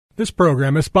This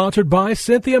program is sponsored by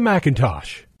Cynthia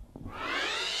McIntosh.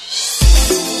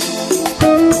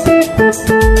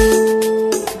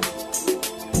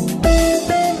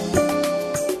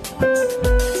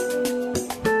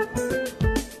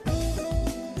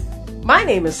 My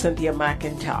name is Cynthia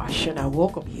McIntosh, and I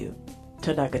welcome you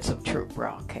to Nuggets of Truth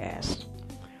broadcast.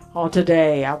 On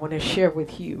today, I want to share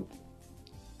with you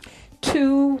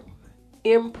two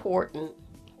important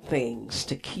things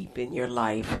to keep in your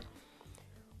life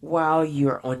while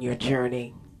you're on your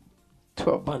journey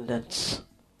to abundance.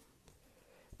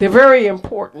 They're very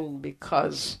important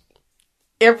because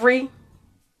every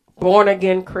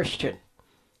born-again Christian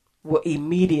will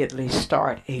immediately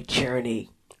start a journey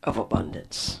of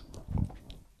abundance.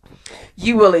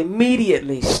 You will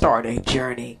immediately start a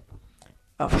journey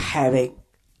of having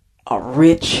a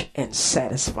rich and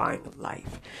satisfying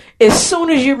life. As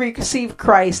soon as you receive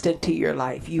Christ into your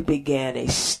life, you began a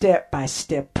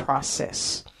step-by-step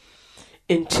process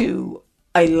into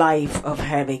a life of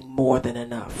having more than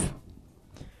enough.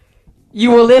 You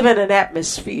will live in an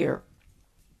atmosphere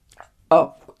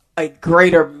of a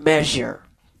greater measure,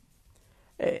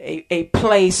 a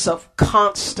place of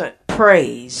constant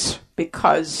praise,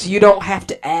 because you don't have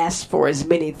to ask for as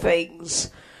many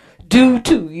things due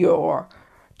to your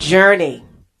journey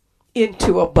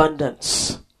into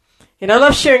abundance. And I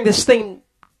love sharing this thing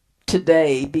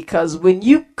today because when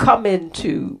you come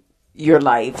into your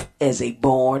life as a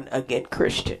born-again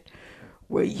Christian,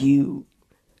 where you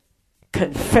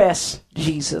confess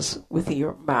Jesus with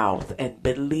your mouth and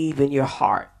believe in your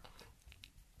heart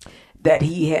that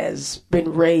he has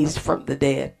been raised from the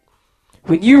dead,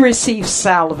 when you receive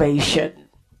salvation,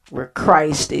 where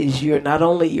Christ is not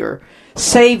only your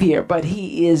Savior, but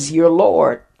he is your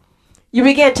Lord, you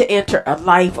begin to enter a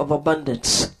life of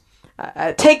abundance.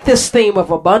 Take this theme of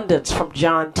abundance from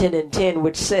John 10:10,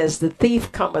 which says, "The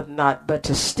thief cometh not but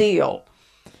to steal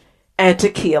and to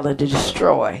kill and to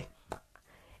destroy.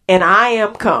 And I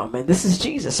am come," and this is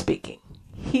Jesus speaking.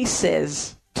 He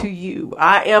says to you,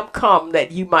 "I am come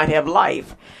that you might have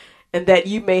life, and that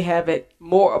you may have it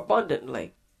more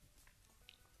abundantly."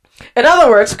 In other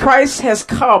words, Christ has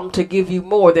come to give you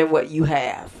more than what you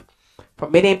have. For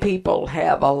many people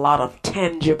have a lot of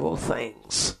tangible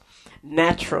things,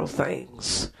 natural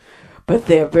things, but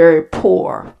they're very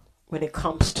poor when it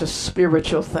comes to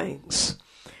spiritual things.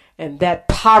 And that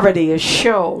poverty is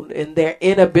shown in their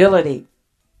inability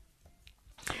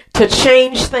to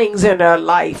change things in their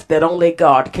life that only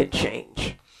God can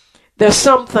change. There's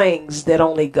some things that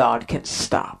only God can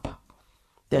stop.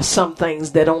 There's some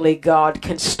things that only God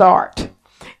can start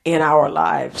in our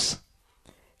lives.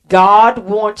 God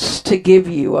wants to give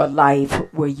you a life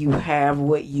where you have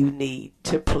what you need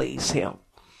to please him.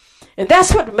 And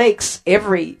that's what makes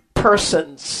every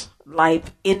person's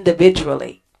life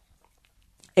individually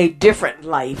a different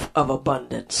life of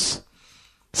abundance.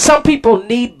 Some people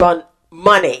need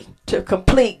money to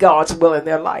complete God's will in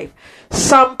their life.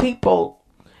 Some people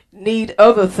need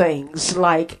other things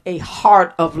like a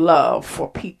heart of love for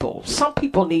people. Some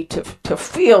people need to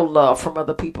feel love from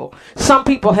other people. Some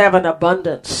people have an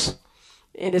abundance,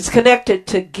 and it's connected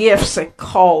to gifts and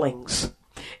callings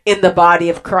in the body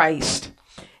of Christ.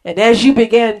 And as you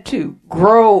begin to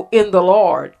grow in the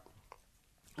Lord,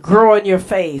 grow in your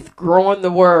faith, grow in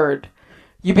the Word,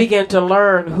 you begin to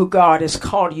learn who God has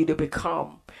called you to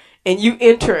become. And you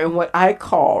enter in what I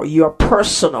call your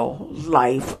personal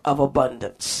life of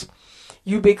abundance.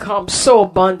 You become so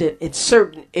abundant in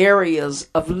certain areas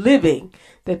of living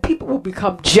that people will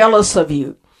become jealous of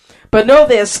you. But know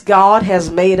this, God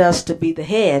has made us to be the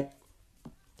head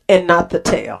and not the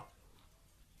tail.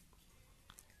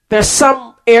 There's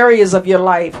some areas of your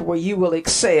life where you will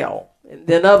excel, and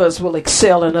then others will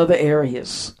excel in other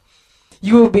areas.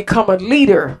 You will become a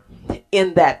leader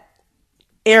in that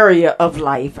area of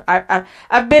life.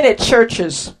 I've been at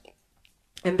churches,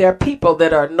 and there are people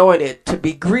that are anointed to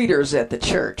be greeters at the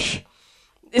church.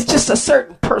 It's just a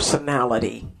certain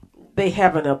personality. They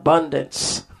have an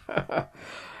abundance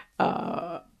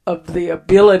of the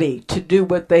ability to do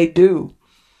what they do.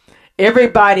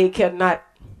 Everybody cannot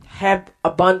have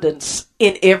abundance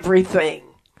in everything.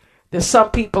 There's some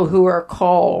people who are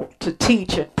called to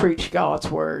teach and preach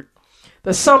God's word.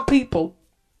 There's some people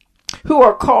who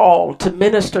are called to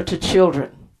minister to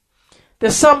children.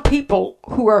 There's some people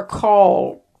who are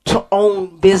called to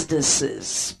own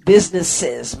businesses,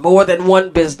 more than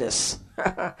one business,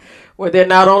 where they're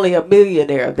not only a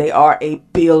millionaire, they are a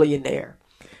billionaire.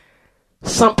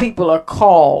 Some people are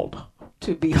called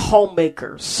to be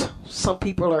homemakers. Some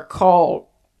people are called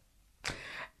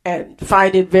and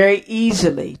find it very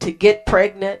easily to get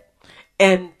pregnant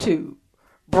and to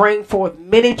bring forth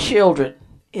many children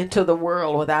into the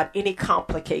world without any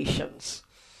complications.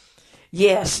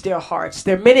 Yes, dear hearts,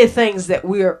 there are many things that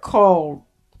we are called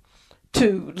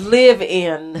to live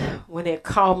in when it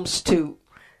comes to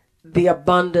the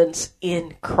abundance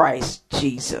in Christ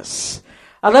Jesus.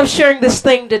 I love sharing this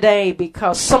thing today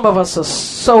because some of us are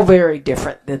so very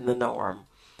different than the norm.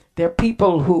 There are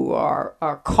people who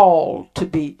are called to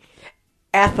be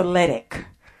athletic.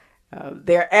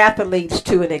 They're athletes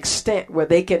to an extent where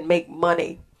they can make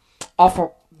money off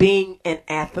of being an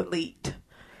athlete.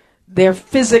 They're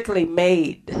physically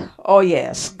made. Oh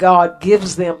yes, God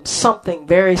gives them something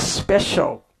very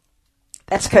special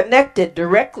that's connected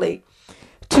directly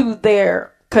to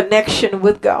their connection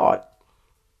with God.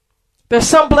 There's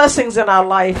some blessings in our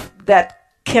life that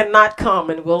cannot come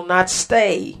and will not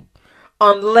stay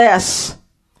unless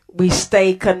we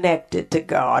stay connected to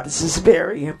God. This is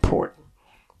very important.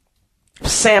 If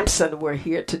Samson were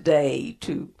here today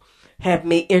to have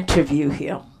me interview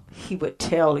him, he would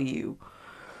tell you,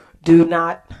 do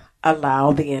not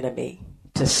allow the enemy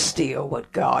to steal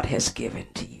what God has given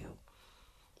to you.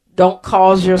 Don't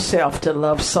cause yourself to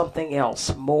love something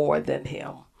else more than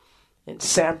him. And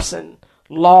Samson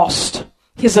lost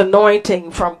his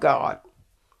anointing from God.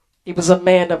 He was a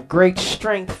man of great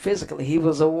strength physically. He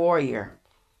was a warrior.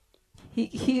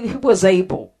 He was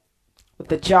able, with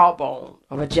the jawbone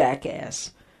of a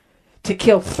jackass, to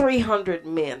kill 300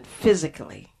 men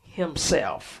physically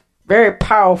himself. Very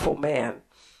powerful man,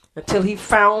 until he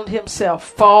found himself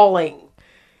falling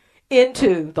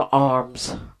into the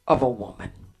arms of a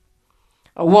woman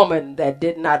that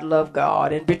did not love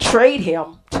God and betrayed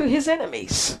him to his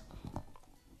enemies.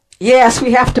 Yes,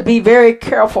 we have to be very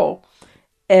careful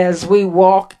as we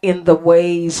walk in the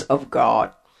ways of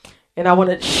God. And I want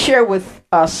to share with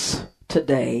us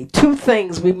today 2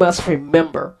 things we must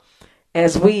remember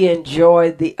as we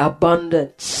enjoy the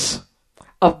abundance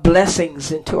of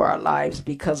blessings into our lives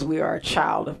because we are a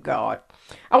child of God.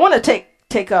 I want to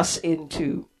take us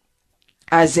into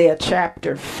Isaiah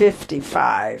chapter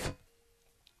 55.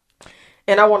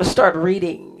 And I want to start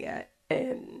reading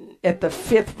at the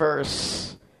 5th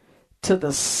verse to the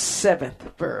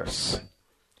 7th verse.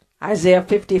 Isaiah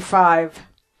 55,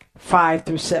 5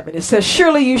 through 7. It says,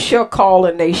 surely you shall call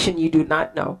a nation you do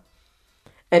not know,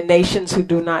 and nations who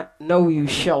do not know you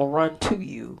shall run to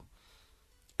you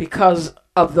because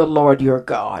of the Lord your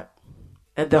God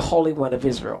and the Holy One of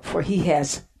Israel, for he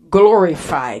has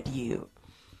glorified you.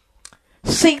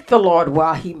 Seek the Lord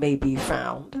while he may be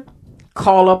found.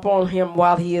 Call upon him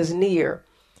while he is near.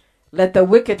 Let the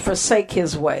wicked forsake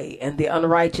his way, and the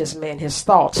unrighteous man his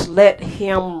thoughts. Let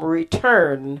him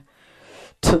return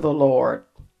to the Lord,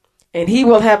 and he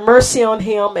will have mercy on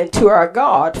him, and to our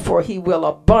God, for he will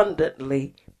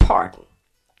abundantly pardon.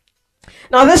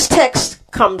 Now this text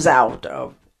comes out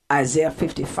of Isaiah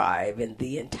 55, and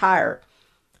the entire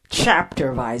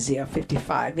chapter of Isaiah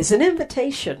 55 is an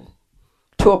invitation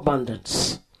to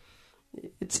abundance.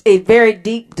 It's a very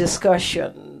deep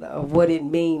discussion of what it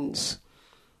means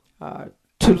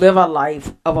to live a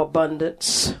life of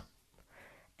abundance,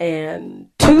 and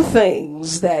 2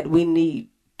 things that we need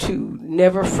to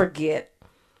never forget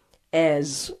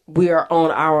as we are on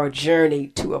our journey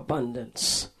to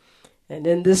abundance. And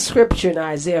in this scripture in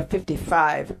Isaiah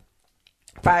 55,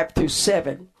 5 through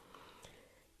 7,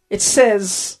 it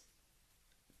says,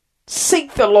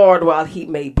 seek the Lord while he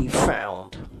may be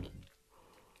found.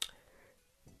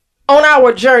 On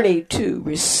our journey to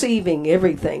receiving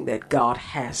everything that God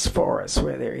has for us,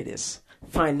 whether it is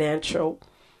financial,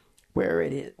 whether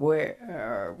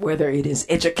it is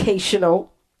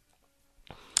educational,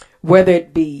 whether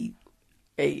it be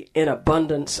an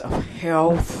abundance of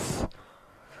health,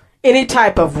 any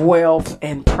type of wealth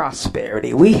and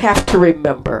prosperity, we have to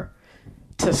remember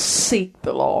to seek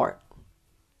the Lord.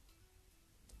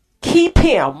 Keep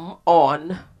him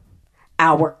on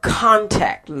our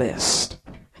contact list.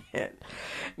 And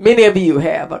many of you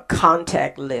have a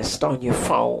contact list on your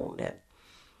phone and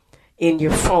in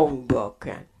your phone book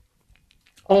and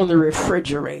on the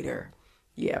refrigerator.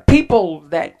 Yeah, people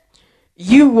that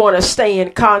you want to stay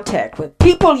in contact with,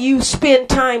 people you spend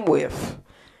time with.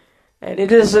 And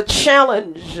it is a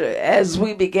challenge as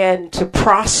we begin to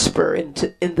prosper in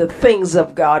the things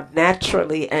of God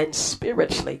naturally and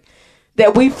spiritually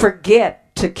that we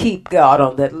forget to keep God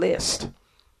on that list.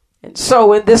 And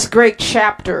so in this great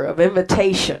chapter of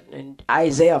invitation in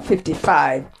Isaiah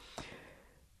 55,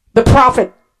 the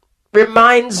prophet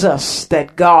reminds us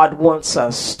that God wants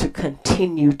us to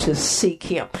continue to seek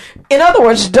him. In other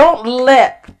words, don't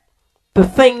let the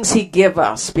things he gives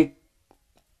us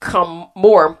become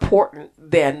more important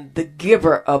than the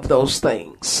giver of those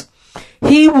things.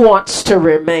 He wants to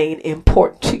remain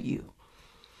important to you.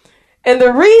 And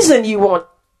the reason you want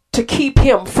to keep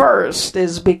him first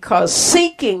is because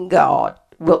seeking God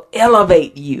will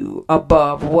elevate you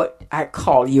above what I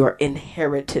call your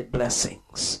inherited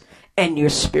blessings and your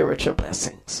spiritual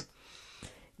blessings.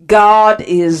 God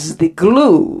is the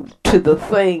glue to the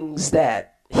things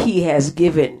that he has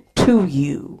given to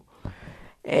you.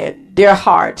 And dear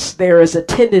hearts, there is a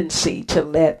tendency to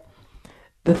let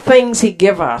the things he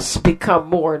gives us become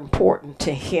more important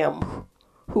to him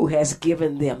who has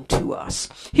given them to us.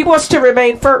 He wants to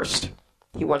remain first.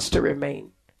 He wants to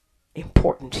remain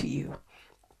important to you.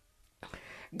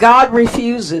 God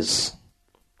refuses.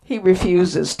 He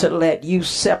refuses to let you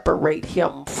separate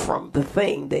him from the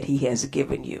thing that he has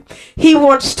given you. He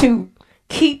wants to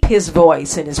keep his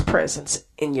voice and his presence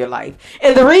in your life.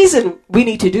 And the reason we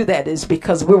need to do that is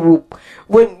because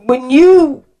when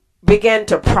you begin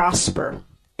to prosper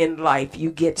in life,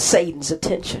 you get Satan's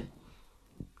attention.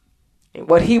 And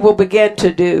what he will begin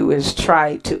to do is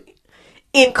try to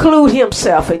include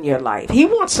himself in your life. He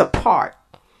wants a part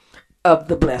of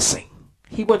the blessing.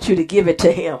 He wants you to give it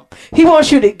to him. He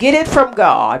wants you to get it from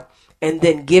God and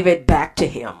then give it back to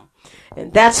him.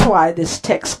 And that's why this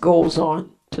text goes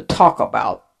on to talk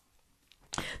about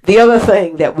the other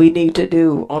thing that we need to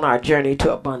do on our journey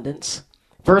to abundance.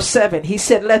 Verse 7, he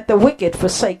said, let the wicked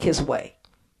forsake his way,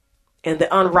 and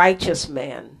the unrighteous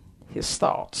man his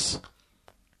thoughts.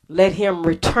 Let him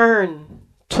return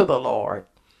to the Lord,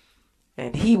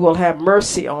 and he will have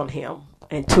mercy on him,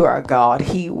 and to our God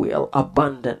he will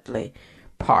abundantly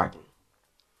pardon.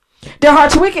 Dear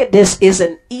hearts, wickedness is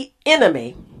an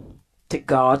enemy to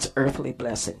God's earthly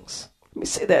blessings. Let me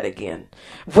say that again.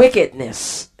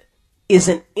 Wickedness is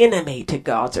an enemy to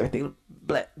God's earthly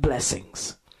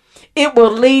blessings. It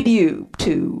will lead you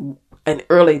to an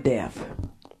early death.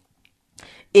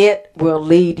 It will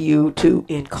lead you to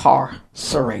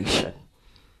incarceration.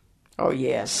 Oh,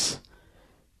 yes.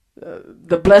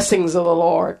 The blessings of the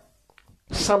Lord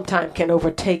sometimes can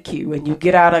overtake you, and you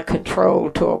get out of control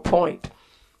to a point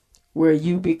where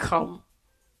you become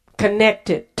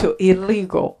connected to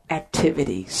illegal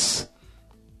activities.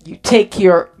 You take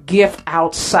your gift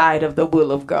outside of the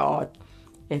will of God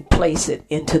and place it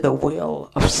into the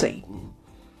will of Satan.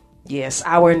 Yes,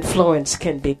 our influence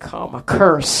can become a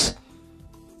curse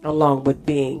along with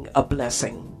being a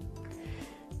blessing.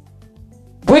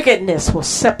 Wickedness will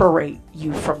separate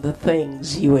you from the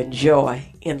things you enjoy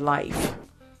in life.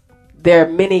 There are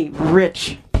many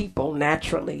rich people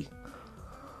naturally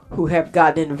who have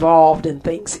gotten involved in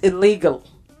things illegal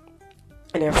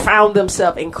and have found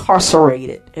themselves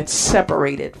incarcerated and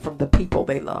separated from the people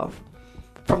they love,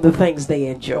 from the things they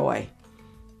enjoy.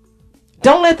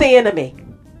 Don't let the enemy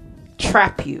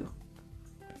trap you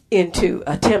into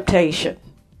a temptation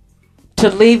to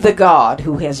leave the God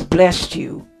who has blessed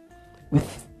you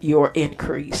with your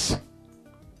increase.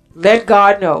 Let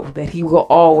God know that he will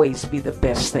always be the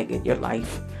best thing in your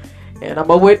life. And I'm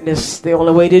a witness. The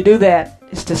only way to do that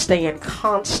is to stay in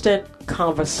constant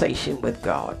conversation with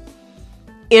God.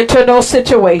 Enter no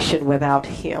situation without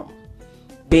him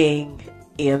being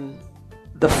in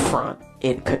the front,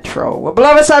 in control. Well,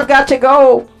 beloveds, I've got to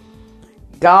go.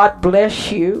 God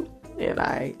bless you, and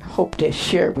I hope to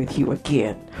share with you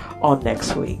again on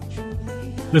next week.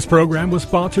 This program was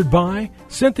sponsored by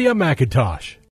Cynthia McIntosh.